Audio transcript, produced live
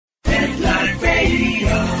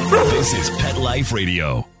This is Pet Life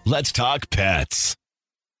Radio. Let's talk pets.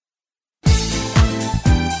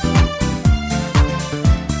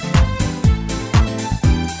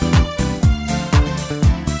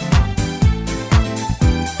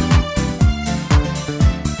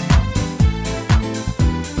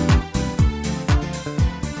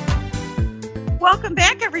 Welcome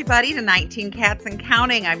back, everybody, to 19 Cats and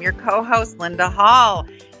Counting. I'm your co-host, Linda Hall,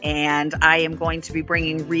 and I am going to be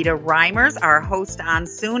bringing Rita Reimers, our host, on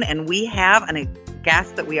soon, and we have a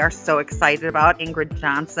guest that we are so excited about, Ingrid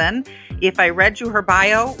Johnson. If I read you her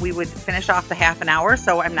bio, we would finish off the half an hour,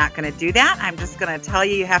 so I'm not going to do that. I'm just going to tell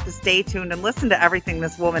you have to stay tuned and listen to everything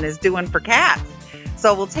this woman is doing for cats.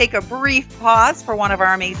 So we'll take a brief pause for one of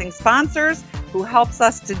our amazing sponsors who helps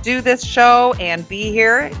us to do this show and be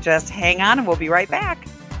here. Just hang on and we'll be right back.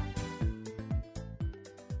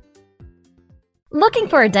 Looking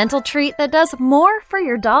for a dental treat that does more for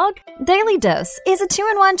your dog? Daily Dose is a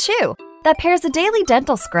 2-in-1 chew that pairs a daily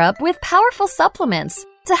dental scrub with powerful supplements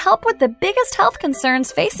to help with the biggest health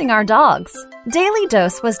concerns facing our dogs. Daily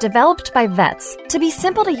Dose was developed by vets to be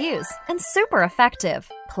simple to use and super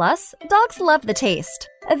effective. Plus, dogs love the taste.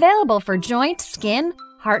 Available for joint, skin,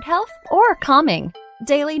 heart health, or calming.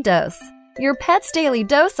 Daily Dose. Your pet's daily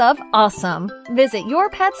dose of awesome. Visit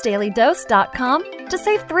yourpetsdailydose.com to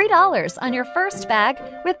save $3 on your first bag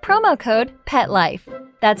with promo code PETLIFE.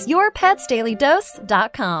 That's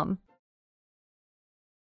yourpetsdailydose.com.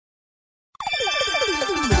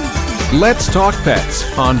 Let's Talk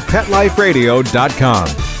Pets on PetLifeRadio.com.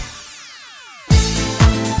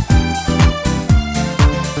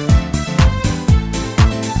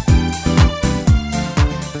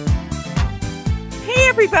 Hey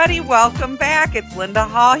everybody, welcome back. It's Linda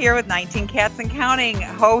Hall here with 19 Cats and Counting.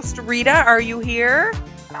 Host Rita, are you here?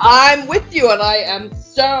 I'm with you, and I am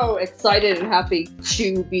so excited and happy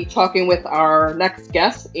to be talking with our next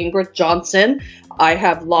guest, Ingrid Johnson. I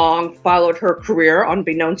have long followed her career,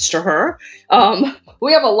 unbeknownst to her.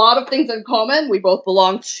 We have a lot of things in common. We both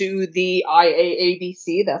belong to the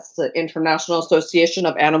IAABC, that's the International Association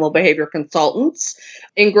of Animal Behavior Consultants.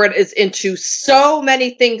 Ingrid is into so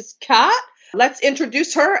many things cat. Let's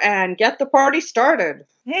introduce her and get the party started.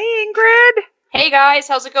 Hey Ingrid. Hey guys,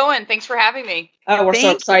 how's it going? Thanks for having me. Oh, we're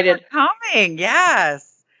so excited. Thanks for coming.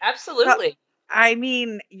 Yes. Absolutely. I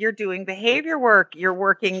mean, you're doing behavior work. You're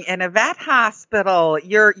working in a vet hospital.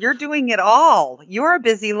 You're doing it all. You're a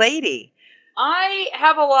busy lady. I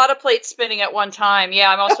have a lot of plates spinning at one time.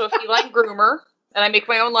 Yeah, I'm also a feline groomer, and I make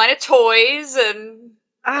my own line of toys and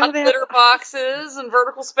litter boxes and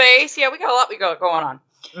vertical space. Yeah, we got a lot we got going on.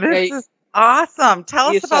 This is awesome. Tell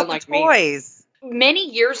us about the toys. Many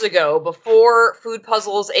years ago, before food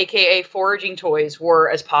puzzles, aka foraging toys, were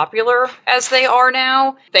as popular as they are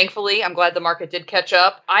now, thankfully, I'm glad the market did catch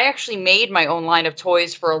up. I actually made my own line of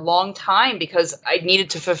toys for a long time because I needed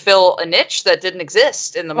to fulfill a niche that didn't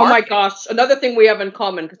exist in the market. Oh my gosh, another thing we have in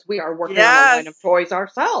common, because we are working on a line of toys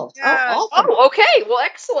ourselves. Yes. Oh, awesome. Oh, okay. Well,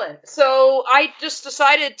 excellent. So I just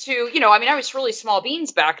decided to, I was really small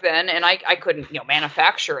beans back then, and I couldn't,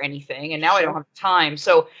 manufacture anything, and now I don't have time.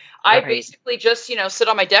 So I basically just, sit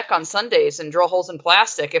on my deck on Sundays and drill holes in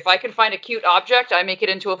plastic. If I can find a cute object, I make it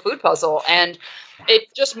into a food puzzle. And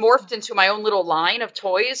it just morphed into my own little line of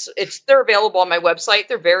toys. They're available on my website.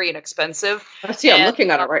 They're very inexpensive. I see. I'm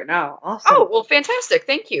looking at it right now. Awesome. Oh, well, fantastic.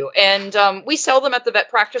 Thank you. And we sell them at the vet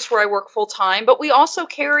practice where I work full time, but we also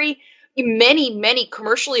carry many, many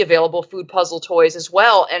commercially available food puzzle toys as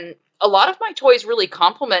well. And a lot of my toys really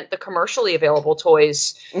complement the commercially available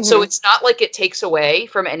toys. Mm-hmm. So it's not like it takes away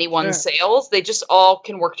from anyone's sales. They just all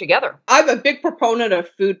can work together. I'm a big proponent of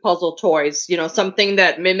food puzzle toys, something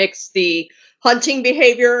that mimics the hunting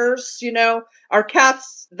behaviors. Our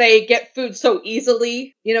cats, they get food so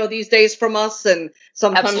easily, these days from us. And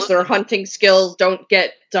sometimes their hunting skills don't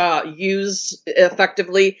get used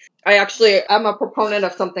effectively. I'm a proponent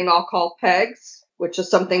of something I'll call pegs, which is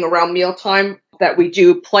something around mealtime that we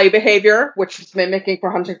do play behavior, which is mimicking for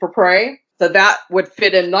hunting for prey. So that would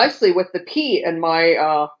fit in nicely with the P in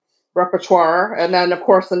my repertoire. And then, of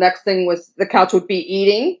course, the next thing was the cats would be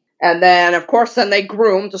eating. And then, of course, then they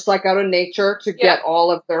groom just like out of nature to get all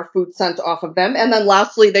of their food sent off of them. And then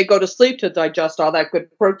lastly, they go to sleep to digest all that good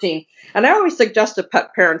protein. And I always suggest to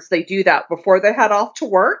pet parents they do that before they head off to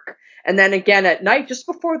work. And then again at night, just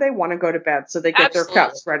before they want to go to bed. So they get their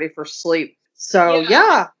cats ready for sleep. So,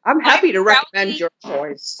 I'm happy to recommend your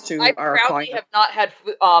choice to our clients. I proudly have not had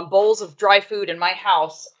bowls of dry food in my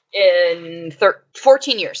house in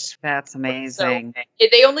 14 years. That's amazing. So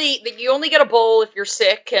you only get a bowl if you're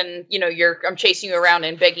sick and, I'm chasing you around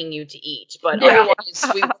and begging you to eat. But otherwise,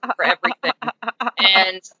 we work for everything.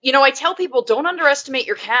 And, I tell people, don't underestimate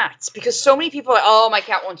your cats, because so many people are like, oh, my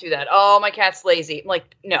cat won't do that. Oh, my cat's lazy. I'm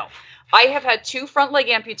like, no. I have had 2 front leg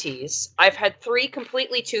amputees. I've had 3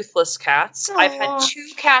 completely toothless cats. Aww. I've had 2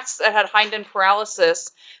 cats that had hind end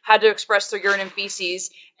paralysis, had to express their urine and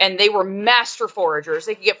feces, and they were master foragers.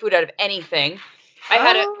 They could get food out of anything. I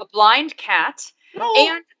had a blind cat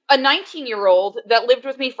and a 19-year-old that lived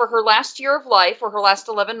with me for her last year of life, or her last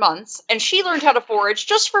 11 months, and she learned how to forage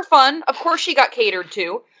just for fun. Of course, she got catered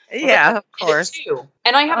to. Yeah, of course.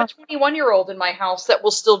 And I have a 21-year-old in my house that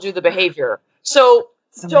will still do the behavior. So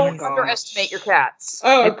don't underestimate your cats.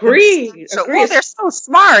 Oh, agree. Well, they're so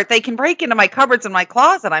smart. They can break into my cupboards and my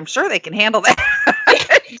closet. I'm sure they can handle that.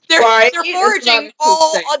 They're foraging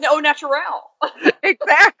all au naturel.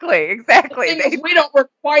 Exactly. We don't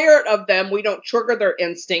require it of them. We don't trigger their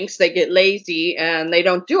instincts. They get lazy and they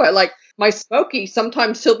don't do it. Like my Smokey,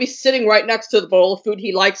 sometimes he'll be sitting right next to the bowl of food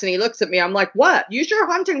he likes and he looks at me. I'm like, what? Use your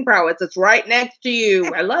hunting prowess. It's right next to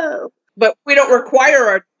you. Hello. But we don't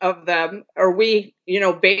require it of them, or we,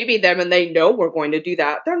 baby them and they know we're going to do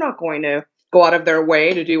that. They're not going to go out of their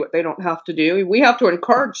way to do what they don't have to do. We have to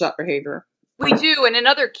encourage that behavior. We do, and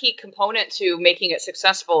another key component to making it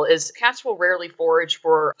successful is cats will rarely forage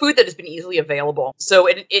for food that has been easily available. So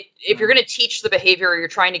if you're going to teach the behavior, or you're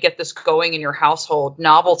trying to get this going in your household,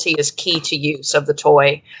 novelty is key to use of the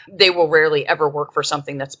toy. They will rarely ever work for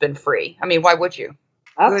something that's been free. I mean, why would you?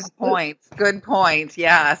 Good point.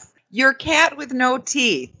 Yes. Your cat with no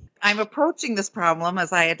teeth. I'm approaching this problem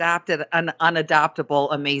as I adopted an unadoptable,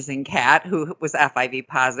 amazing cat who was FIV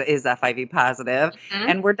positive,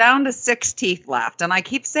 and we're down to 6 teeth left. And I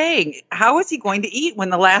keep saying, how is he going to eat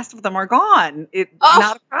when the last of them are gone?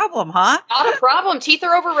 Not a problem, huh? Not a problem. Teeth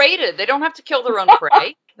are overrated. They don't have to kill their own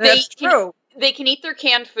prey. That's true. They can eat their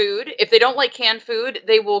canned food. If they don't like canned food,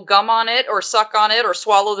 they will gum on it or suck on it or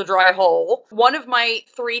swallow the dry whole. One of my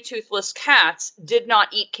 3 toothless cats did not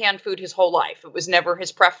eat canned food his whole life. It was never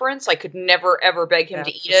his preference. I could never, ever beg him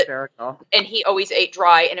to eat hysterical. It. And he always ate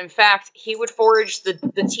dry. And in fact, he would forage the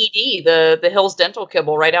TD, the Hill's Dental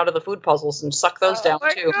Kibble, right out of the food puzzles and suck those down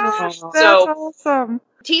too. Gosh, that's awesome.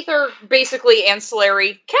 Teeth are basically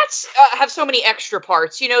ancillary. Cats have so many extra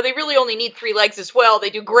parts. They really only need 3 legs as well.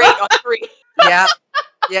 They do great on 3. Yeah.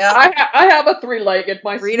 I have a 3-legged.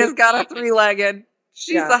 Rita's got a 3-legged.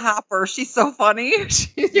 She's a hopper. She's so funny.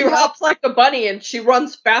 She hops like a bunny, and she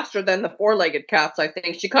runs faster than the 4-legged cats, I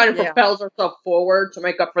think. She kind of propels herself forward to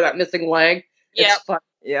make up for that missing leg. Yeah.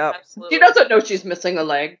 Yeah. Absolutely. She doesn't know she's missing a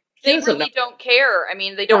leg. They really don't care. I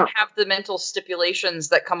mean, they don't have the mental stipulations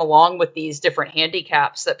that come along with these different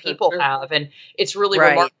handicaps that people have. And it's really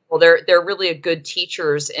remarkable. They're really good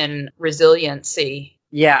teachers in resiliency.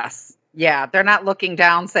 Yes. Yeah. They're not looking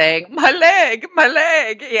down saying, my leg.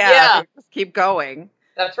 Yeah. They just keep going.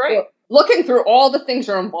 That's right. Well, looking through all the things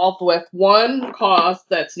you're involved with, one cause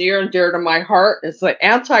that's near and dear to my heart is the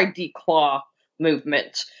anti-declaw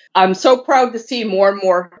movement. I'm so proud to see more and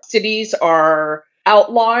more cities are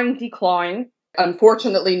outlawing declawing.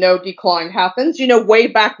 Unfortunately, no declawing happens. Way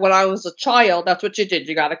back when I was a child, that's what you did.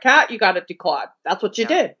 You got a cat, you got it declawed. That's what you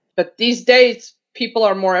did. But these days, people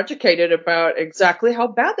are more educated about exactly how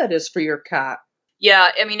bad that is for your cat. Yeah,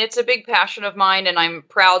 I mean, it's a big passion of mine, and I'm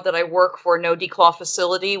proud that I work for No Declaw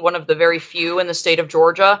Facility, one of the very few in the state of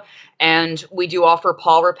Georgia. And we do offer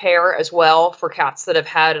paw repair as well for cats that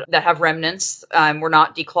have remnants. We're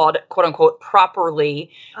not declawed, quote unquote,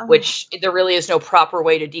 properly, which there really is no proper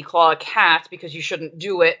way to declaw a cat because you shouldn't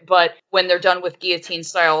do it. But when they're done with guillotine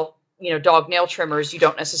style, dog nail trimmers, you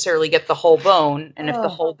don't necessarily get the whole bone. And if the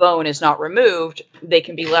whole bone is not removed, they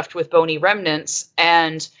can be left with bony remnants.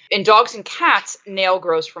 And in dogs and cats, nail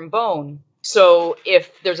grows from bone. So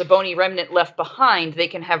if there's a bony remnant left behind, they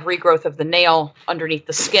can have regrowth of the nail underneath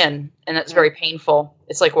the skin. And that's very painful.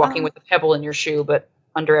 It's like walking with a pebble in your shoe, but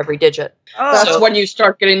under every digit. That's when you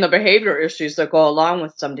start getting the behavior issues that go along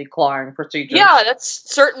with some declawing procedures. Yeah,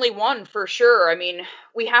 that's certainly one for sure. I mean,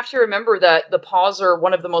 we have to remember that the paws are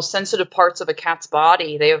one of the most sensitive parts of a cat's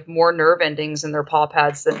body. They have more nerve endings in their paw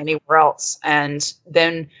pads than anywhere else. And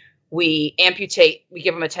then we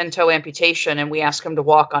give them a 10-toe amputation, and we ask them to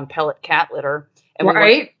walk on pellet cat litter. And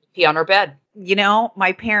we pee on our bed.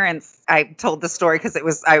 My parents, I told the story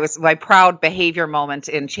because I was my proud behavior moment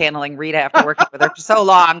in channeling Rita after working with her for so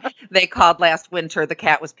long. They called last winter. The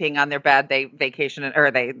cat was peeing on their bed. They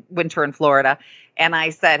winter in Florida. And I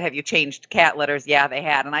said, have you changed cat litters? Yeah, they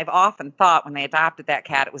had. And I've often thought when they adopted that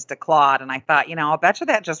cat, it was declawed. And I thought, I'll bet you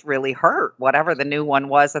that just really hurt. Whatever the new one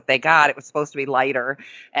was that they got, it was supposed to be lighter.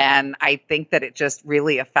 And I think that it just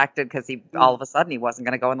really affected because all of a sudden he wasn't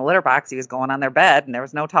going to go in the litter box. He was going on their bed and there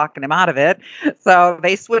was no talking him out of it. So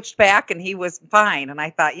they switched back and he was fine. And I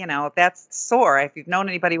thought, that's sore. If you've known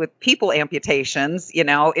anybody with people amputations,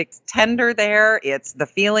 it's tender there. The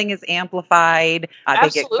feeling is amplified. They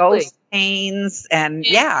get ghost pains. And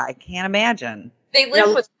I can't imagine. They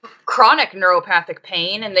live with chronic neuropathic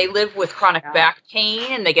pain, and they live with chronic back pain,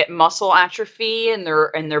 and they get muscle atrophy in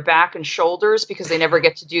their back and shoulders because they never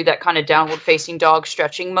get to do that kind of downward facing dog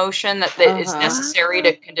stretching motion that is necessary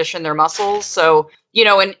to condition their muscles. So,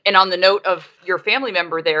 and on the note of your family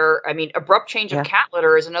member there, I mean, abrupt change of cat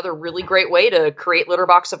litter is another really great way to create litter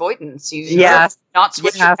box avoidance. You not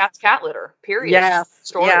switch your cat's cat litter, period.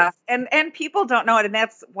 Yes. Yes. And people don't know it. And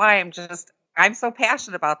that's why I'm so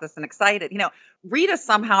passionate about this and excited. Rita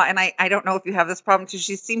somehow, and I don't know if you have this problem too,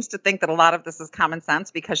 she seems to think that a lot of this is common sense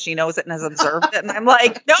because she knows it and has observed it. And I'm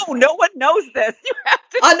like, no one knows this. You have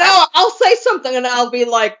to. I know. I'll say something and I'll be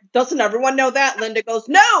like, doesn't everyone know that? Linda goes,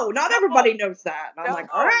 no, not everybody knows that. And I'm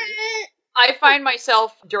like, all right. I find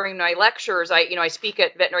myself during my lectures, I speak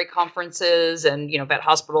at veterinary conferences and, vet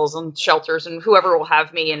hospitals and shelters and whoever will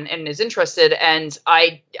have me and is interested. And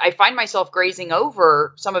I find myself grazing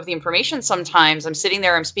over some of the information sometimes. I'm sitting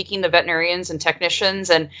there, I'm speaking to veterinarians and technicians,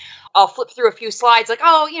 and I'll flip through a few slides like,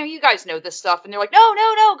 oh, you guys know this stuff. And they're like,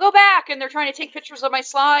 no, go back. And they're trying to take pictures of my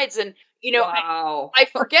slides. And, wow. I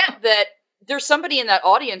forget that there's somebody in that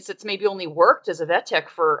audience that's maybe only worked as a vet tech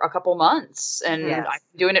for a couple months, and I've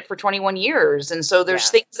been doing it for 21 years. And so there's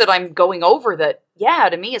things that I'm going over that,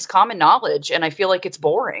 to me is common knowledge, and I feel like it's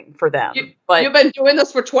boring for them. But you've been doing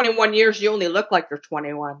this for 21 years. You only look like you're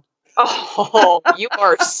 21. Oh, you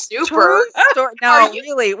are super. No,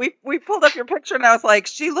 really. We pulled up your picture and I was like,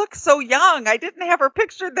 she looks so young. I didn't have her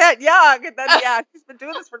pictured that young. And then, she's been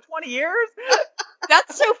doing this for 20 years.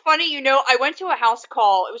 That's so funny. I went to a house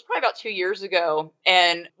call. It was probably about 2 years ago.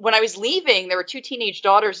 And when I was leaving, there were 2 teenage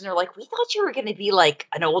daughters and they're like, we thought you were going to be like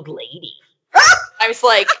an old lady. I was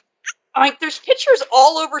like, there's pictures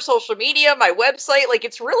all over social media, my website. Like,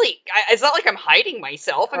 it's really, it's not like I'm hiding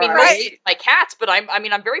myself. I mean, mostly my cats, but I'm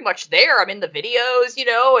very much there. I'm in the videos,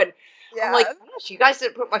 and I'm like, gosh, you guys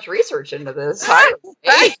didn't put much research into this. That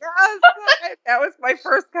was my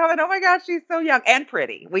first comment. Oh my gosh, she's so young and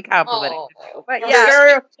pretty. We complimented you. But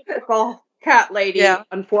the stereotypical cat lady,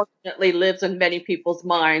 unfortunately, lives in many people's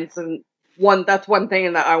minds, and that's one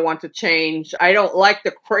thing that I want to change. I don't like the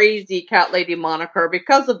crazy cat lady moniker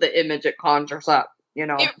because of the image it conjures up,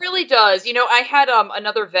 It really does. I had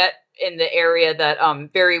another vet in the area that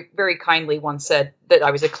very, very kindly once said that I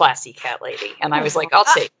was a classy cat lady. And I was like, I'll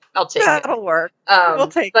take it. That'll work. We'll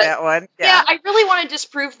take that one. Yeah, I really want to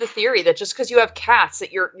disprove the theory that just because you have cats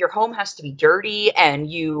that your home has to be dirty and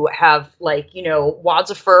you have wads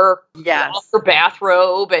of fur off your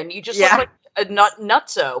bathrobe and you just look like a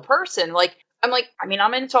nutso person.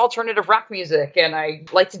 I'm into alternative rock music and I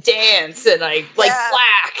like to dance and I like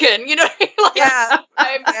black and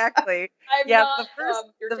exactly.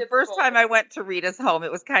 The first time I went to Rita's home,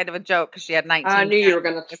 it was kind of a joke because she had 19. I knew you were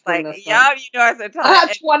going to like, this I was I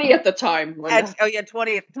had 20 at the time. You had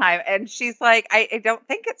 20 at the time, and she's like, I don't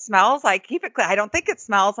think it smells. I keep it clean. I don't think it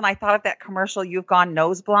smells. And I thought of that commercial, "You've Gone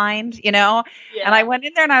Nose Blind," And I went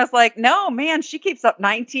in there and I was like, no, man, she keeps up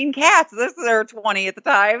 19 cats. This is her 20 at the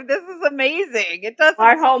time. This is amazing. It doesn't.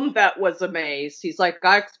 My home vet was amazed. He's like,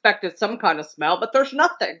 I expected some kind of smell, but there's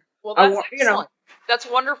nothing. Well, that's excellent. That's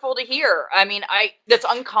wonderful to hear. I mean, that's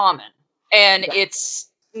uncommon and it's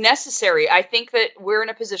necessary. I think that we're in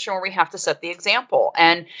a position where we have to set the example,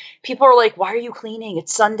 and people are like, why are you cleaning?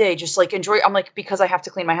 It's Sunday. Just enjoy. I'm like, because I have to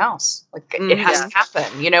clean my house. It has to happen.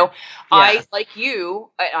 I, like you,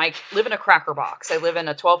 I live in a cracker box. I live in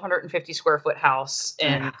a 1,250 square foot house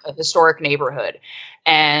in a historic neighborhood.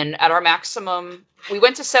 And at our maximum, we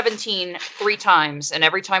went to 17 3 times. And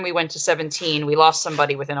every time we went to 17, we lost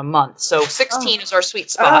somebody within a month. So 16 is our sweet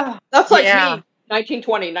spot. That's like me.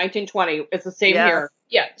 1920. It's the same here.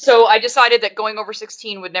 Yeah. So I decided that going over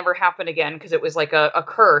 16 would never happen again because it was like a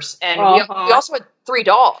curse. And we also had 3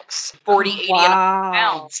 dogs, 40, 80, and 100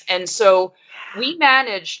 pounds. And so we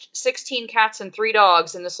managed 16 cats and 3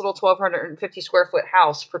 dogs in this little 1,250 square foot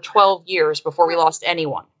house for 12 years before we lost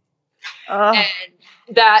anyone. And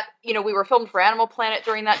that, we were filmed for Animal Planet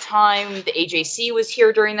during that time. The AJC was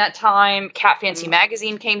here during that time. Cat Fancy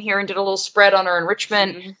Magazine came here and did a little spread on our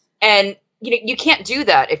enrichment. And you can't do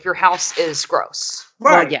that if your house is gross.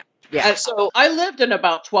 Right. Well, yeah. And so I lived in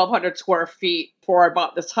about 1,200 square feet before I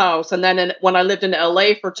bought this house. And then when I lived in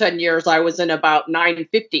LA for 10 years, I was in about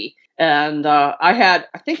 950. And I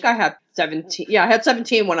think I had 17. Yeah, I had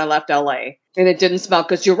 17 when I left LA. And it didn't smell,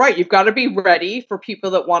 because you're right. You've got to be ready for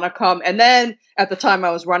people that want to come. And then at the time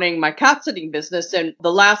I was running my cat sitting business, and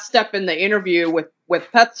the last step in the interview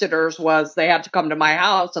with pet sitters was they had to come to my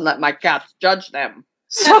house and let my cats judge them.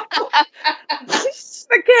 So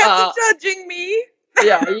the cat's judging me.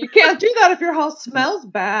 Yeah, you can't do that if your house smells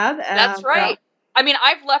bad. And, that's right. I mean,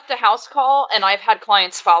 I've left a house call and I've had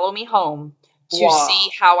clients follow me home to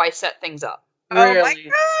see how I set things up. Really? Oh my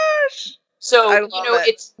gosh. So,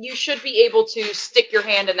 you should be able to stick your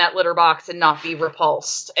hand in that litter box and not be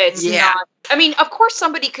repulsed. It's not, I mean, of course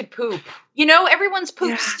somebody could poop. Everyone's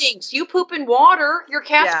poop stinks. You poop in water, your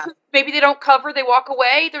cats poop, maybe they don't cover, they walk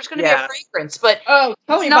away. There's going to be a fragrance, but tell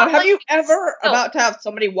me about, have you ever about to have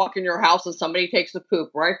somebody walk in your house and somebody takes the poop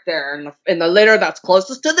right there in the litter that's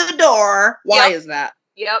closest to the door? Why is that?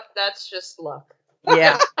 Yep, that's just luck.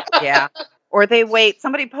 Yeah, yeah. Or they wait.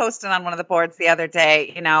 Somebody posted on one of the boards the other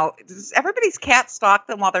day, does everybody's cat stalk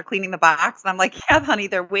them while they're cleaning the box? And I'm like, yeah, honey,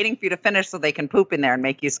 they're waiting for you to finish so they can poop in there and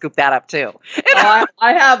make you scoop that up too. I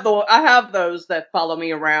have those that follow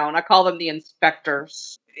me around. I call them the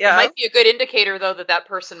inspectors. Yeah. It might be a good indicator, though, that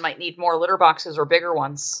person might need more litter boxes or bigger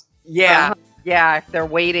ones. Yeah. Yeah, if they're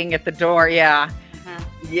waiting at the door, yeah.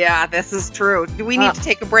 Mm-hmm. Yeah, this is true. Do we need to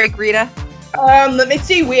take a break, Rita? Let me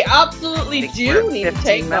see. We absolutely do need to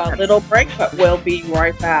take a little break, but we'll be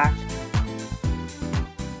right back.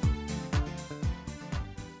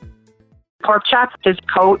 Pork Chop, his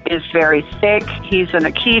coat is very thick. He's an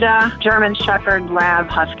Akita, German Shepherd, Lab,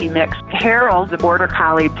 Husky mix. Harold, the Border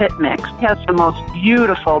Collie Pit mix, has the most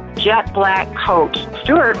beautiful jet black coat.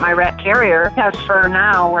 Stuart, my rat terrier, has fur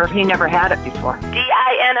now where he never had it before.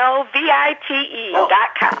 DINOVITE.com.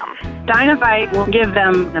 Dinovite will give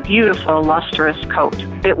them a beautiful, lustrous coat.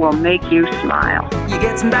 It will make you smile. You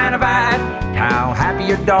get some Dinovite, how happy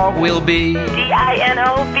your dog will be.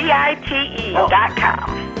 DINOVITE.com.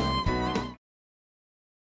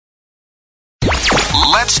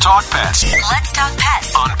 Let's talk pets. Let's talk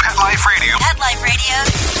pets On Pet Life Radio.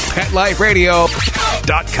 Pet Life Radio.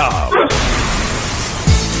 PetLifeRadio.com.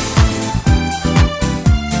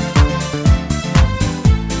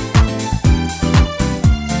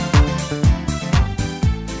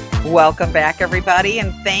 Welcome back, everybody,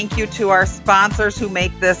 and thank you to our sponsors who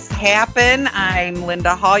make this happen. I'm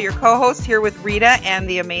Linda Hall, your co-host, here with Rita and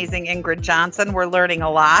the amazing Ingrid Johnson. We're learning a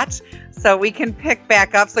lot, so we can pick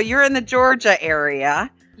back up. So you're in the Georgia area.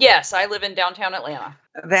 Yes, I live in downtown Atlanta.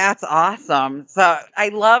 That's awesome. So I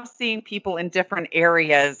love seeing people in different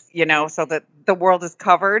areas, so that the world is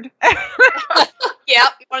covered. Yeah,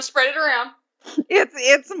 you want to spread it around.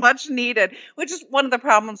 It's much needed, which is one of the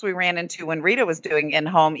problems we ran into when Rita was doing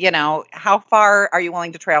in-home. How far are you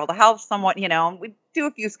willing to travel to help someone? We do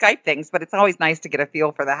a few Skype things, but it's always nice to get a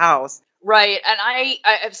feel for the house. Right. And I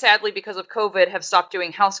have sadly, because of COVID, have stopped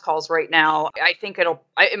doing house calls right now. I think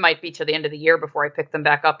it might be to the end of the year before I pick them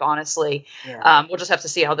back up, honestly. Yeah. We'll just have to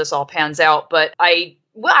see how this all pans out. But I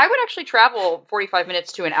would actually travel 45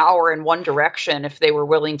 minutes to an hour in one direction if they were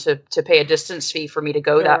willing to pay a distance fee for me to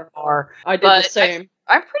go that far. I did the same.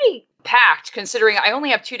 I'm pretty packed, considering I only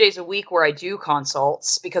have 2 days a week where I do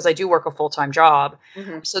consults because I do work a full-time job.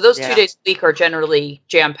 Mm-hmm. So those 2 days a week are generally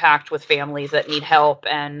jam-packed with families that need help.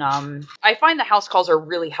 And I find the house calls are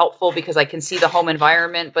really helpful because I can see the home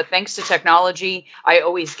environment. But thanks to technology, I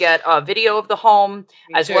always get a video of the home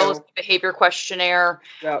as well as the behavior questionnaire.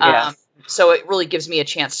 Yes. So it really gives me a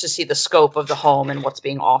chance to see the scope of the home and what's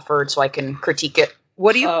being offered so I can critique it.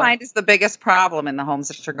 What do you find is the biggest problem in the homes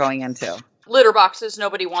that you're going into? Litter boxes.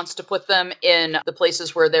 Nobody wants to put them in the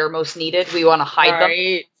places where they're most needed. We want to hide them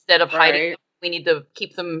instead of hiding them. We need to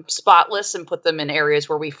keep them spotless and put them in areas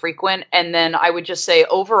where we frequent. And then I would just say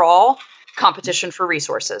overall, competition for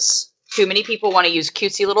resources. Too many people want to use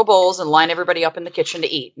cutesy little bowls and line everybody up in the kitchen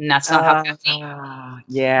to eat. And that's not how cats eat.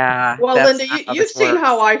 Yeah. Well, Linda, you've seen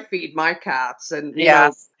how I feed my cats. And you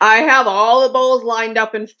know, I have all the bowls lined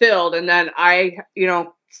up and filled. And then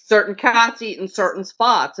certain cats eat in certain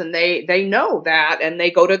spots, and they know that, and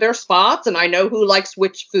they go to their spots, and I know who likes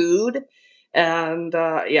which food. And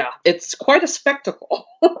it's quite a spectacle.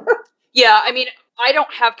 Yeah, I mean, I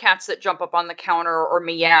don't have cats that jump up on the counter or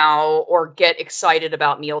meow or get excited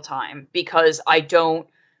about mealtime because I don't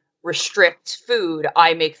restrict food.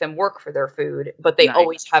 I make them work for their food, but they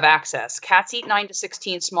always have access. Cats eat 9 to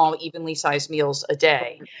 16 small, evenly sized meals a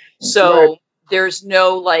day. So there's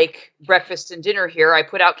no breakfast and dinner here. I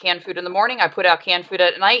put out canned food in the morning. I put out canned food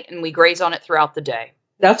at night, and we graze on it throughout the day.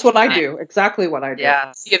 That's what I do. Exactly what I do.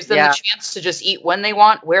 Yes. It gives them the chance to just eat when they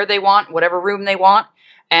want, where they want, whatever room they want.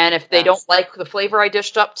 And if they don't like the flavor I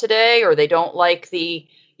dished up today, or they don't like the,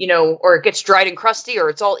 or it gets dried and crusty or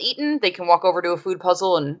it's all eaten, they can walk over to a food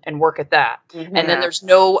puzzle and work at that. Mm-hmm. And then there's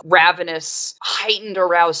no ravenous, heightened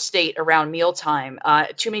aroused state around mealtime.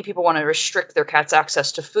 Too many people want to restrict their cat's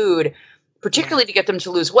access to food, particularly to get them to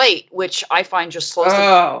lose weight, which I find just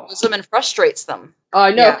slows them and frustrates them.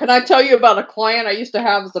 I know. Yeah. Can I tell you about a client I used to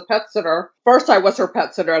have as a pet sitter? First, I was her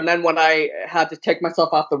pet sitter, and then when I had to take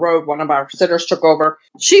myself off the road, one of our sitters took over.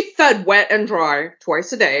 She fed wet and dry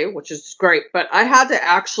twice a day, which is great, but I had to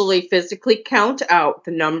actually physically count out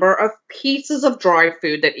the number of pieces of dry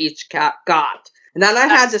food that each cat got. And then I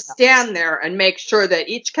had to stand there and make sure that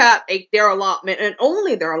each cat ate their allotment and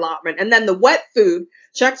only their allotment. And then the wet food,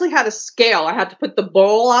 she actually had a scale. I had to put the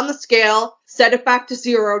bowl on the scale, set it back to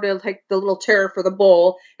 0 to take the little tear for the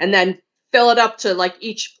bowl, and then fill it up to like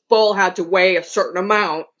each bowl had to weigh a certain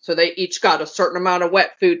amount. So they each got a certain amount of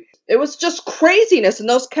wet food. It was just craziness. And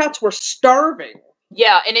those cats were starving.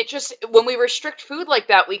 Yeah, and when we restrict food like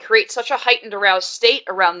that, we create such a heightened aroused state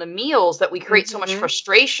around the meals that we create so much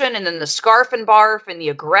frustration, and then the scarf and barf and the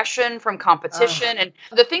aggression from competition. And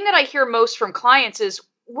the thing that I hear most from clients is,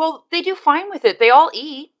 well, they do fine with it. They all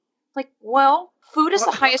eat. Like, well, food is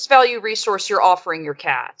the highest value resource you're offering your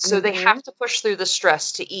cat. So they have to push through the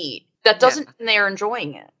stress to eat. That doesn't mean they're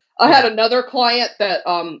enjoying it. I had another client that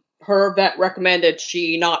her vet recommended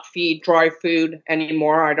she not feed dry food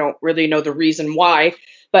anymore. I don't really know the reason why,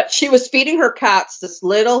 but she was feeding her cats this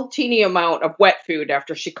little teeny amount of wet food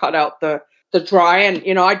after she cut out the dry.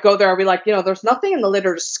 And, I'd go there and be like, there's nothing in the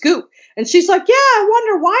litter to scoop. And she's like, yeah, I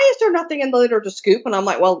wonder, why is there nothing in the litter to scoop? And I'm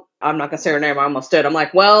like, well, I'm not going to say her name. I almost did. I'm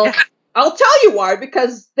like, well, I'll tell you why,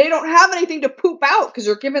 because they don't have anything to poop out because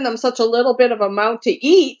you're giving them such a little bit of amount to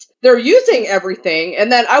eat. They're using everything.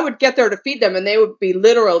 And then I would get there to feed them and they would be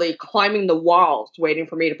literally climbing the walls waiting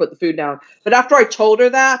for me to put the food down. But after I told her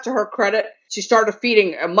that, to her credit, she started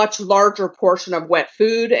feeding a much larger portion of wet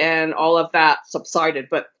food and all of that subsided.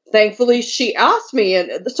 But thankfully, she asked me,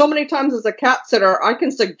 and so many times as a cat sitter, I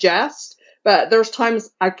can suggest, but there's times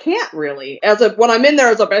I can't really. When I'm in there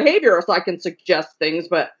as a behaviorist, I can suggest things,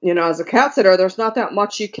 but as a cat sitter, there's not that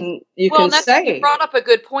much you can say. You brought up a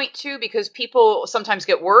good point too, because people sometimes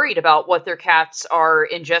get worried about what their cats are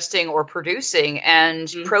ingesting or producing,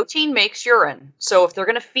 and protein makes urine. So if they're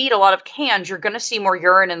going to feed a lot of cans, you're going to see more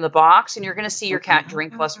urine in the box, and you're going to see your cat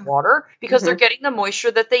drink less water because they're getting the moisture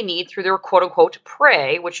that they need through their quote unquote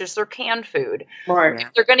prey, which is their canned food. Right.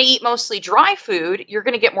 If they're going to eat mostly dry food, you're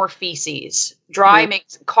going to get more feces. Dry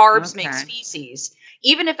makes carbs, makes feces.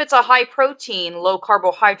 Even if it's a high protein, low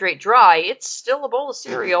carbohydrate dry, it's still a bowl of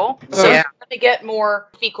cereal. So you're going to get more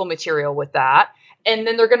fecal material with that. And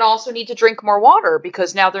then they're going to also need to drink more water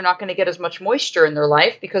because now they're not going to get as much moisture in their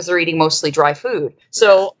life because they're eating mostly dry food.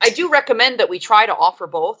 So I do recommend that we try to offer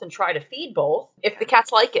both and try to feed both if the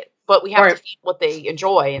cats like it. But we have to feed what they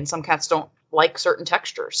enjoy, and some cats don't like certain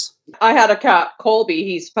textures. I had a cat, Colby.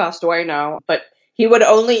 He's passed away now, but he would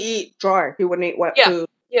only eat dry. He wouldn't eat wet food.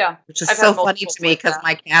 Yeah. Which is so funny to me because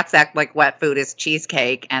my cats act like wet food is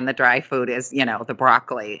cheesecake and the dry food is, the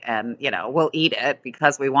broccoli. And, we'll eat it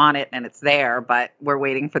because we want it and it's there, but we're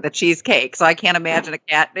waiting for the cheesecake. So I can't imagine a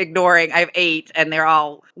cat ignoring, I've ate and they're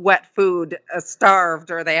all wet food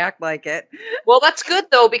starved or they act like it. Well, that's good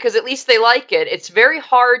though, because at least they like it. It's very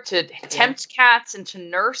hard to tempt cats and to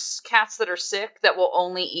nurse cats that are sick that will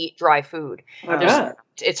only eat dry food.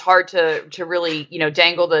 It's hard to really,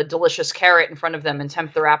 dangle the delicious carrot in front of them and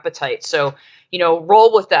tempt their appetite. So,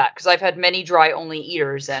 roll with that because I've had many dry only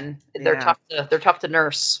eaters and they're tough to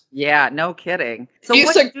nurse. Yeah, no kidding. So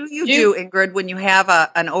what do you do, Ingrid, when you have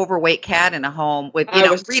an overweight cat in a home with,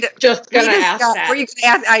 Rita? Just going to ask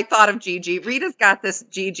that. I thought of Gigi. Rita's got this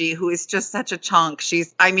Gigi who is just such a chunk.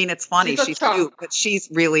 It's funny. She's cute, but she's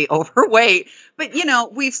really overweight. But,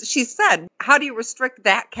 she said, how do you restrict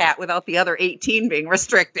that cat without the other 18 being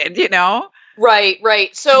restricted,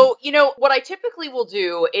 Right. So, what I typically will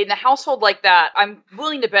do in a household like that, I'm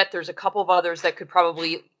willing to bet there's a couple of others that could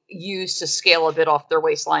probably use to scale a bit off their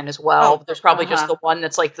waistline as well. There's probably just the one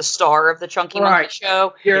that's like the star of the Chunky Monkey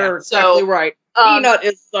show. You're exactly right. Peanut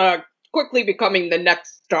is quickly becoming the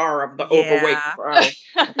next star of the overweight crowd.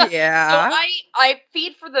 Yeah. So I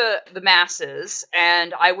feed for the masses,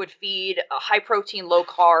 and I would feed a high protein, low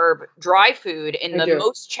carb, dry food in the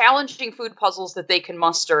most challenging food puzzles that they can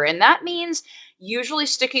muster. And that means usually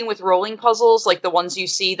sticking with rolling puzzles like the ones you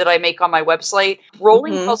see that I make on my website.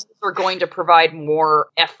 Rolling puzzles are going to provide more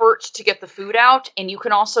effort to get the food out. And you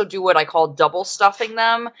can also do what I call double stuffing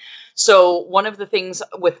them. So one of the things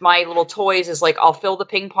with my little toys is like I'll fill the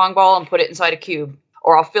ping pong ball and put it inside a cube,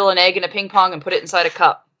 or I'll fill an egg in a ping pong and put it inside a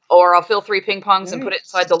cup, or I'll fill 3 ping pongs and put it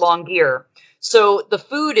inside the long gear. So the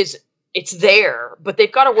food is it's there, but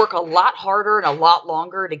they've got to work a lot harder and a lot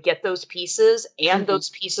longer to get those pieces. And those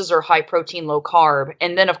pieces are high protein, low carb.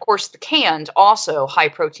 And then, of course, the canned also high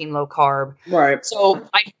protein, low carb. Right. So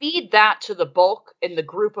I feed that to the bulk and the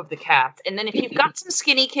group of the cats. And then if you've got some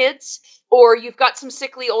skinny kids, or you've got some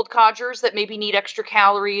sickly old codgers that maybe need extra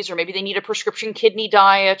calories, or maybe they need a prescription kidney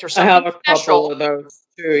diet or something I have a special, couple of those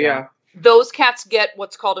too, yeah. Those cats get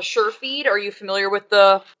what's called a Sure Feed. Are you familiar with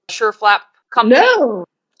the Sure Flap company? No.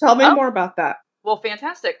 Tell me more about that. Well,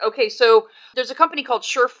 fantastic. Okay, so there's a company called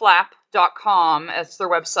sureflap.com. That's their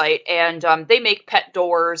website. And they make pet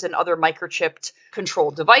doors and other microchipped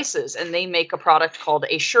controlled devices. And they make a product called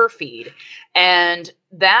a Sure Feed. And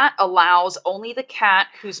that allows only the cat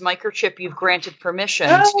whose microchip you've granted permission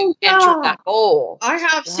to enter that bowl. I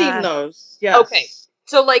have seen those. Yes. Okay.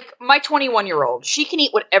 So, like, my 21-year-old, she can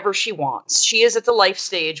eat whatever she wants. She is at the life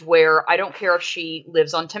stage where I don't care if she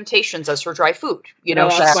lives on Temptations as her dry food. You know,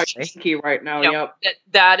 that's my pinky right now. Yep.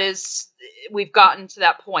 That is, we've gotten to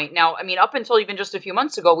that point. Now, I mean, up until even just a few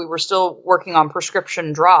months ago, we were still working on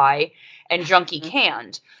prescription dry and junkie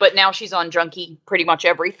canned, but now she's on junkie pretty much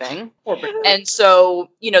everything. And so,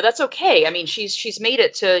 you know, that's okay. I mean, she's made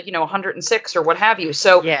it to, 106 or what have you.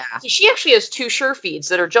 So she actually has 2 Sure Feeds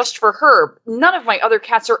that are just for her. None of my other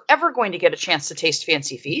cats are ever going to get a chance to taste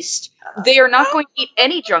Fancy Feast. They are not going to eat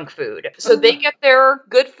any junk food. So they get their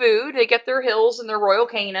good food. They get their Hills and their Royal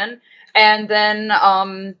Canin. And then,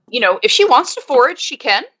 if she wants to forage, she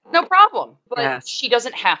can. No problem. But she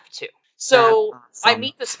doesn't have to. So I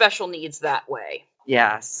meet the special needs that way.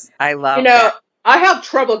 Yes, I love that. I have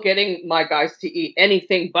trouble getting my guys to eat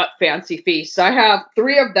anything but Fancy Feast. I have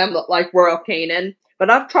 3 of them that like Royal Canin,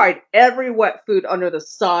 but I've tried every wet food under the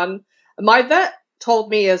sun. My vet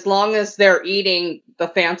told me as long as they're eating the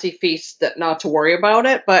Fancy Feast that not to worry about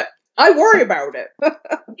it, but I worry about it.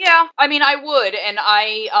 Yeah, I mean, I would.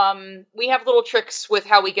 And we have little tricks with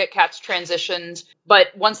how we get cats transitioned. But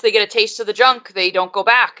once they get a taste of the junk, they don't go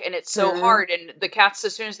back. And it's so hard. And the cats,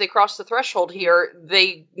 as soon as they cross the threshold here,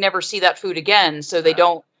 they never see that food again. So they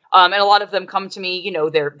don't. And a lot of them come to me,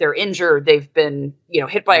 they're injured. They've been,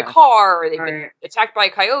 hit by a car, or they've been attacked by a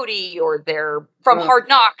coyote, or they're from hard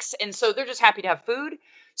knocks. And so they're just happy to have food.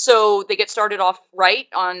 So they get started off right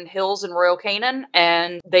on Hills and Royal Canin,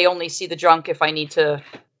 and they only see the junk if I need to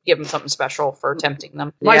give them something special for tempting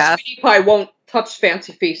them. My sweetie pie won't touch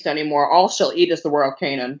Fancy Feast anymor. All she'll eat is the Royal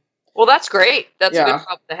Canin. Well, that's great. That's a good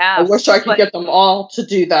problem to have. I wish I could get them all to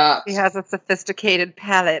do that. He has a sophisticated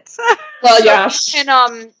palate. Well, yes.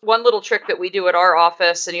 And one little trick that we do at our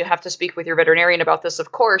office, and you have to speak with your veterinarian about this,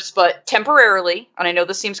 of course, but temporarily, and I know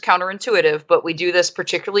this seems counterintuitive, but we do this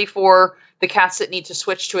particularly for the cats that need to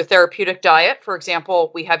switch to a therapeutic diet. For example,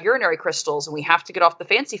 we have urinary crystals and we have to get off the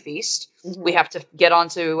Fancy Feast. We have to get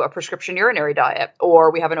onto a prescription urinary diet. Or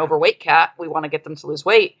we have an overweight cat. We want to get them to lose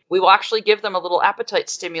weight. We will actually give them a little appetite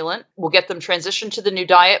stimulant. We'll get them transitioned to the new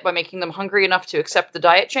diet by making them hungry enough to accept the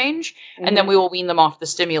diet change. And then we will wean them off the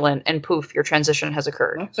stimulant, and poof, your transition has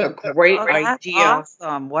occurred. That's a great idea.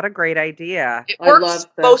 Awesome. What a great idea. It works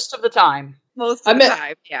most of the time. Most of the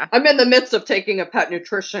time, yeah. I'm in the midst of taking a pet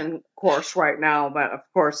nutrition course right now, but of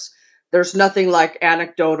course, there's nothing like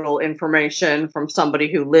anecdotal information from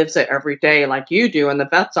somebody who lives it every day like you do in the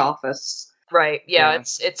vet's office. Right. Yeah,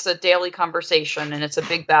 it's a daily conversation, and it's a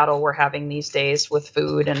big battle we're having these days with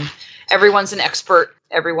food, and everyone's an expert.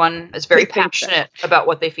 Everyone is very passionate about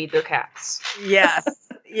what they feed their cats. Yes.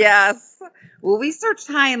 Yes. Well, we searched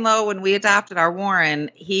high and low when we adopted our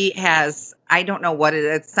Warren. He has, I don't know what it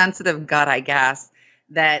is, sensitive gut, I guess,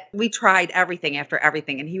 that we tried everything after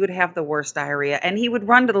everything, and he would have the worst diarrhea, and he would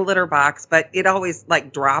run to the litter box, but it always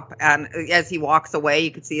like drop, and as he walks away,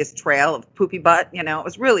 you could see his trail of poopy butt, it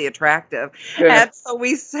was really attractive. Yeah. And so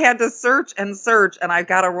we had to search, and I've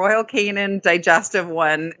got a Royal Canin digestive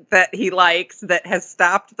one that he likes that has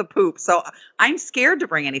stopped the poop. So I'm scared to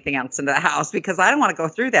bring anything else into the house because I don't want to go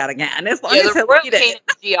through that again. As long as the Royal Canin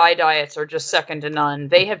GI diets are just second to none.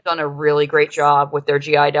 They have done a really great job with their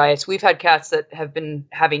GI diets. We've had cats that have been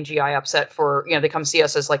having GI upset for, they come see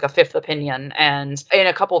us as like a fifth opinion, and in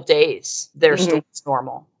a couple of days they're still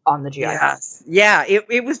normal on the GI. Yes. Yeah,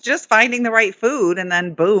 it was just finding the right food, and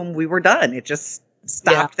then boom, we were done. It just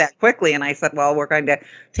stopped that quickly, and I said, well, we're going to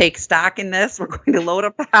take stock in this. We're going to load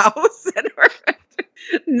up the house, and we're going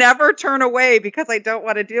to never turn away because I don't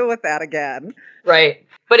want to deal with that again. Right.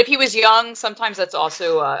 But if he was young, sometimes that's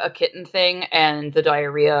also a kitten thing, and the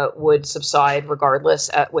diarrhea would subside regardless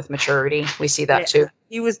with maturity. We see that too.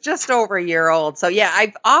 He was just over a year old. So, yeah,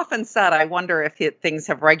 I've often said I wonder if things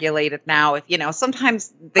have regulated now. If,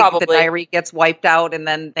 sometimes the diarrhea gets wiped out and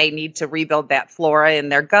then they need to rebuild that flora in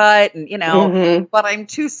their gut. And, but I'm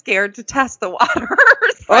too scared to test the water.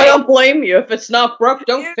 I don't blame you. If it's not broke,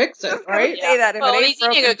 don't fix it, right? Say that. If well, he's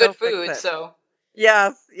eating a good food, so.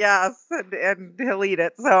 Yes, and he'll eat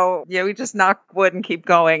it. So, we just knock wood and keep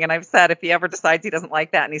going. And I've said if he ever decides he doesn't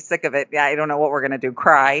like that and he's sick of it, I don't know what we're going to do,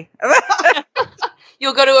 cry.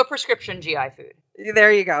 You'll go to a prescription GI food.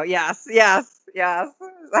 There you go. Yes. So,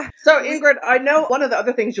 Ingrid, I know one of the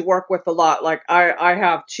other things you work with a lot, like I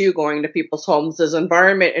have too, going to people's homes, is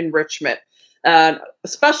environment enrichment. And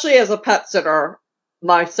especially as a pet sitter,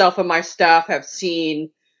 myself and my staff have seen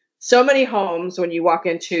so many homes when you walk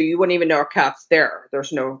into, you wouldn't even know a cat's there.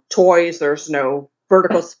 There's no toys, there's no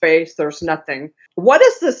vertical space, there's nothing. What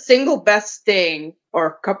is the single best thing or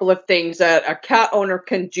a couple of things that a cat owner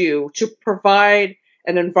can do to provide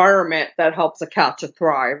an environment that helps a cat to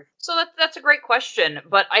thrive? So that's a great question.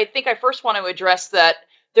 But I think I first want to address that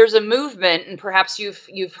there's a movement, and perhaps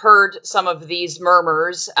you've heard some of these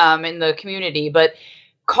murmurs in the community, but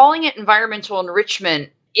calling it environmental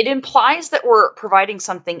enrichment, it implies that we're providing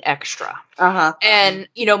something extra. And,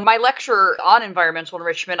 my lecture on environmental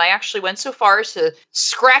enrichment, I actually went so far as to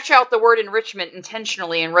scratch out the word enrichment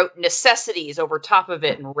intentionally and wrote necessities over top of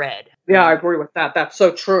it in red. Yeah, I agree with that. That's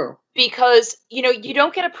so true. Because, you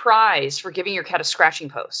don't get a prize for giving your cat a scratching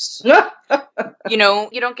post. You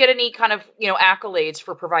don't get any kind of, accolades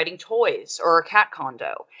for providing toys or a cat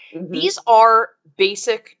condo. These are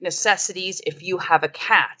basic necessities if you have a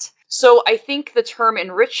cat. So I think the term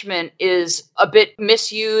enrichment is a bit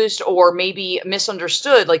misused or maybe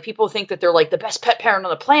misunderstood. Like, people think that they're like the best pet parent on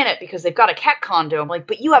the planet because they've got a cat condo. I'm like,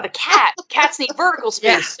 but you have a cat. Cats need vertical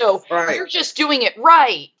space. So you're just doing it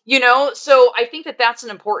right. So I think that that's an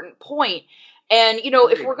important point. And,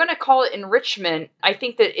 if we're going to call it enrichment, I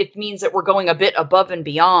think that it means that we're going a bit above and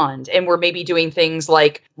beyond. And we're maybe doing things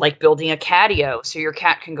like building a catio so your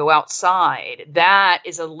cat can go outside. That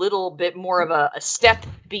is a little bit more of a step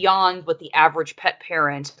beyond what the average pet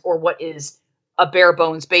parent or what is a bare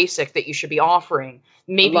bones basic that you should be offering.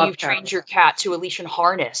 Maybe you've trained your cat to a leash and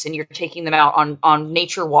harness and you're taking them out on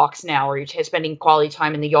nature walks now, or you're spending quality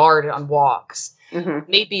time in the yard on walks.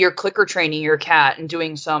 Maybe you're clicker training your cat and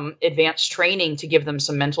doing some advanced training to give them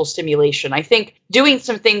some mental stimulation. I think doing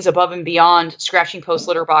some things above and beyond scratching post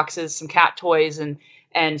litter boxes, some cat toys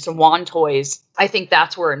and some wand toys, I think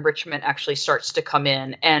that's where enrichment actually starts to come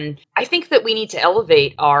in. And I think that we need to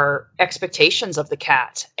elevate our expectations of the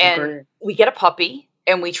cat. And we get a puppy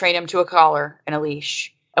and we train him to a collar and a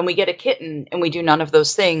leash. And we get a kitten and we do none of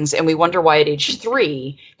those things. And we wonder why at age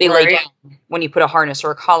 3 they lay down when you put a harness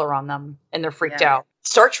or a collar on them and they're freaked out.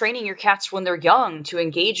 Start training your cats when they're young to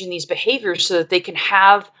engage in these behaviors so that they can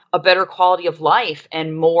have a better quality of life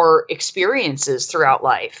and more experiences throughout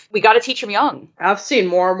life. We got to teach them young. I've seen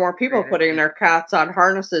more and more people putting their cats on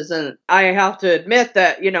harnesses. And I have to admit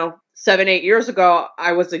that, 7-8 years ago,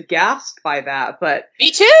 I was aghast by that. But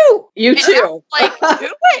me too. You too. Like,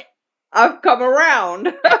 do it. I've come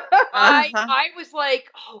around. I was like,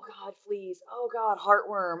 oh God, fleas. Oh God,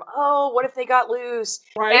 heartworm. Oh, what if they got loose?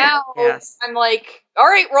 Right. Now I'm like, all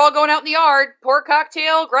right, we're all going out in the yard, pour a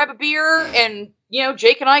cocktail, grab a beer, and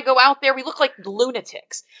Jake and I go out there. We look like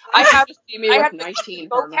lunatics. I have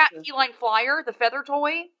the Cat Feline Flyer, the feather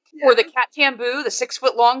toy, or the Cat Tamboo, the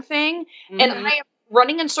 6-foot long thing, and I am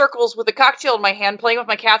running in circles with a cocktail in my hand, playing with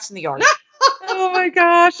my cats in the yard. Oh my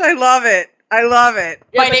gosh, I love it. Yeah,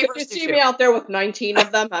 my neighbors if you see me out there with 19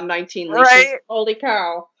 of them, I'm 19 leashes. Right. Holy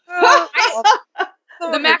cow.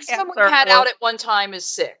 The maximum we've had out at one time is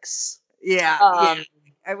 6. Yeah.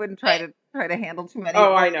 I wouldn't try to handle too many.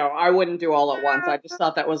 Oh, I know. I wouldn't do all at once. I just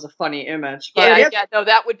thought that was a funny image. But no,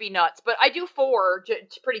 that would be nuts. But I do 4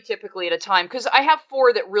 pretty typically at a time because I have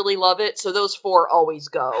 4 that really love it. So those 4 always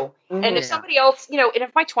go. And if somebody else, and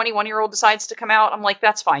if my 21-year-old decides to come out, I'm like,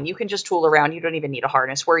 that's fine. You can just tool around. You don't even need a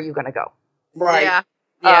harness. Where are you going to go? Right.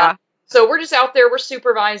 Yeah. So we're just out there, we're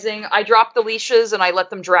supervising. I drop the leashes and I let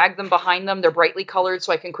them drag them behind them. They're brightly colored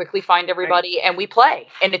so I can quickly find everybody and we play.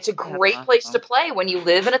 And it's a great place to play when you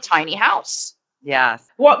live in a tiny house. Yes.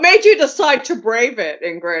 What made you decide to brave it,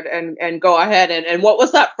 Ingrid, and go ahead and what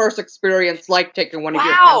was that first experience like taking one of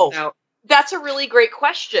your cats out? That's a really great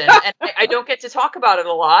question, and I don't get to talk about it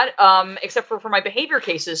a lot, except for my behavior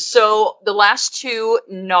cases. So the last 2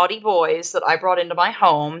 naughty boys that I brought into my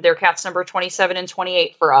home, they're cats number 27 and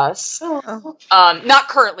 28 for us. Oh. Not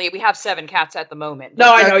currently. We have 7 cats at the moment.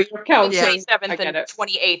 No, I know you're counting. 27th and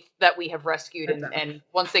 28th that we have rescued, and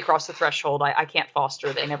once they cross the threshold, I can't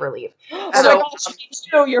foster. They never leave. Oh my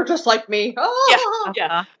gosh, you're just like me. Oh.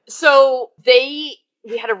 Yeah. So we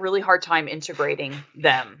had a really hard time integrating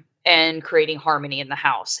them and creating harmony in the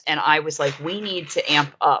house. And I was like, we need to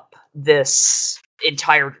amp up this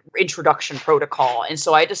entire introduction protocol. And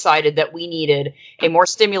so I decided that we needed a more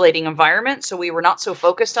stimulating environment so we were not so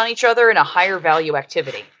focused on each other, and a higher value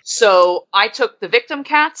activity. So I took the victim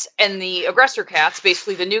cats and the aggressor cats,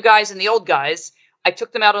 basically the new guys and the old guys, I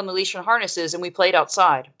took them out on the leash and harnesses, and we played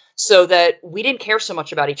outside, so that we didn't care so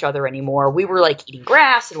much about each other anymore. We were like eating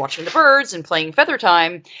grass and watching the birds and playing feather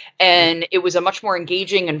time. And it was a much more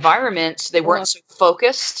engaging environment. So they weren't so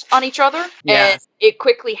focused on each other. Yes. And it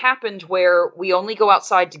quickly happened where we only go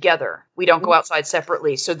outside together. We don't go outside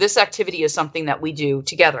separately. So this activity is something that we do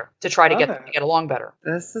together to try to get them to get along better.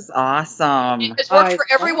 This is awesome. It's worked for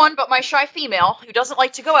everyone but my shy female, who doesn't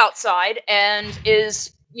like to go outside and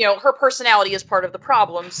is, her personality is part of the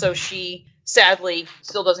problem. So she sadly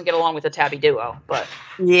still doesn't get along with the tabby duo, but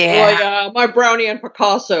my Brownie and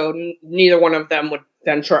Picasso, neither one of them would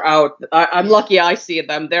venture out. I'm lucky I see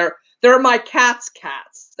them. They're my cat's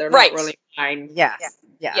cats. They're not really mine. Yes.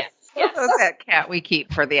 That's that cat we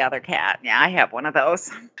keep for the other cat. Yeah, I have one of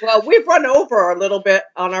those. Well, we've run over a little bit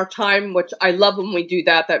on our time, which I love when we do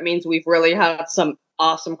that. That means we've really had some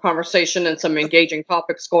awesome conversation and some engaging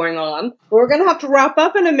topics going on. We're going to have to wrap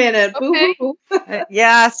up in a minute. Okay.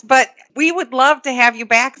 Yes, but we would love to have you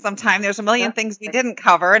back sometime. There's a million things we didn't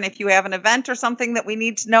cover. And if you have an event or something that we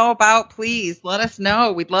need to know about, please let us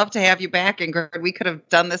know. We'd love to have you back, Ingrid. We could have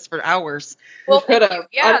done this for hours. Well, thank you.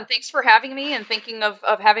 Yeah, and thanks for having me and thinking of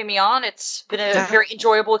having me on. It's been a very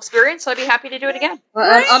enjoyable experience. I'd be happy to do it again.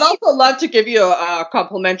 I'd also love to give you a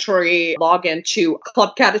complimentary login to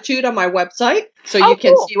Club Catitude on my website. So you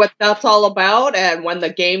can see what that's all about. And when the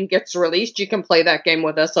game gets released, you can play that game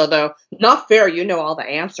with us. Although, not fair, you know all the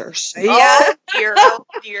answers. Yeah. Oh,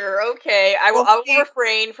 dear. Okay. I will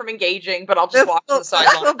refrain from engaging, but I'll just walk to the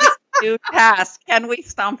sideline. New task. Can we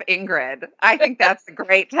stump Ingrid? I think that's a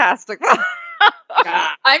great task.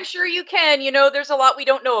 I'm sure you can. There's a lot we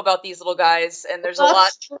don't know about these little guys, and there's a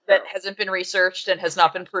lot that hasn't been researched and has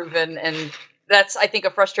not been proven. And that's, I think, a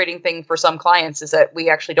frustrating thing for some clients, is that we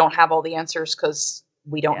actually don't have all the answers because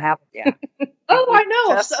we don't have them. Yeah. I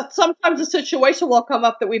know. Sometimes a situation will come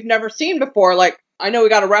up that we've never seen before. Like, I know we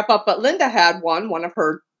got to wrap up, but Linda had one of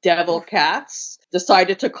her devil cats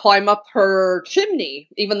decided to climb up her chimney,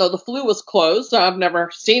 even though the flue was closed. I've never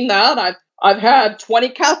seen that. I've had 20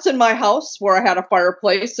 cats in my house where I had a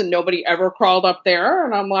fireplace and nobody ever crawled up there.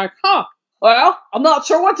 And I'm like, well, I'm not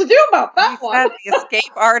sure what to do about that one. The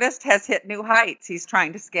escape artist has hit new heights. He's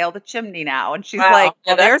trying to scale the chimney now. And she's like,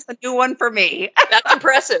 well, there's a new one for me. That's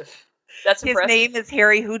impressive. His name is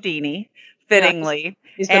Harry Houdini, fittingly.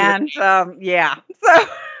 Yeah, so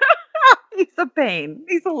he's a pain.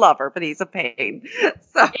 He's a lover, but he's a pain.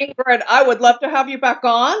 So Ingrid, I would love to have you back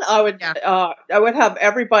on. I would have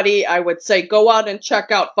everybody, I would say, go out and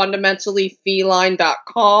check out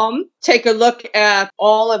fundamentally-feline.com. Take a look at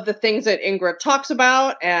all of the things that Ingrid talks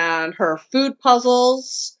about and her food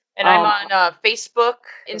puzzles. And I'm on Facebook,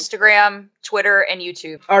 Instagram, Twitter, and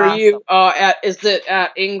YouTube. Are you is it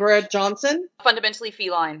at Ingrid Johnson? Fundamentally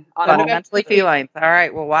Feline. Fundamentally Feline. All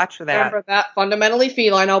right, we'll watch for that. Remember that, Fundamentally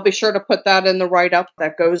Feline. I'll be sure to put that in the write-up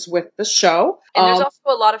that goes with the show. And there's also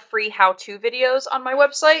a lot of free how-to videos on my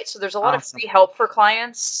website, so there's a lot of free help for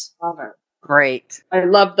clients. Love it. Great. I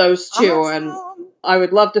love those too. And I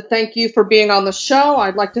would love to thank you for being on the show.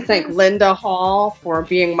 I'd like to thank Linda Hall for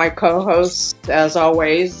being my co-host, as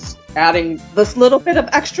always, adding this little bit of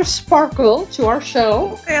extra sparkle to our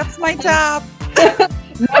show. That's my job.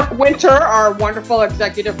 Mark Winter, our wonderful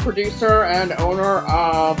executive producer and owner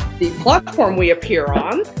of the platform we appear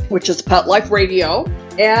on, which is Pet Life Radio.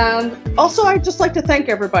 And also, I'd just like to thank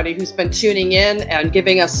everybody who's been tuning in and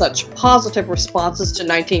giving us such positive responses to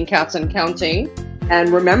 19 Cats and Counting. And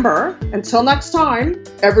remember, until next time,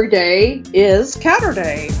 every day is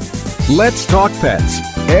Catterday. Let's Talk Pets,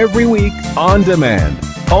 every week on demand,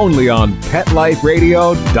 only on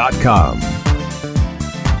PetLifeRadio.com.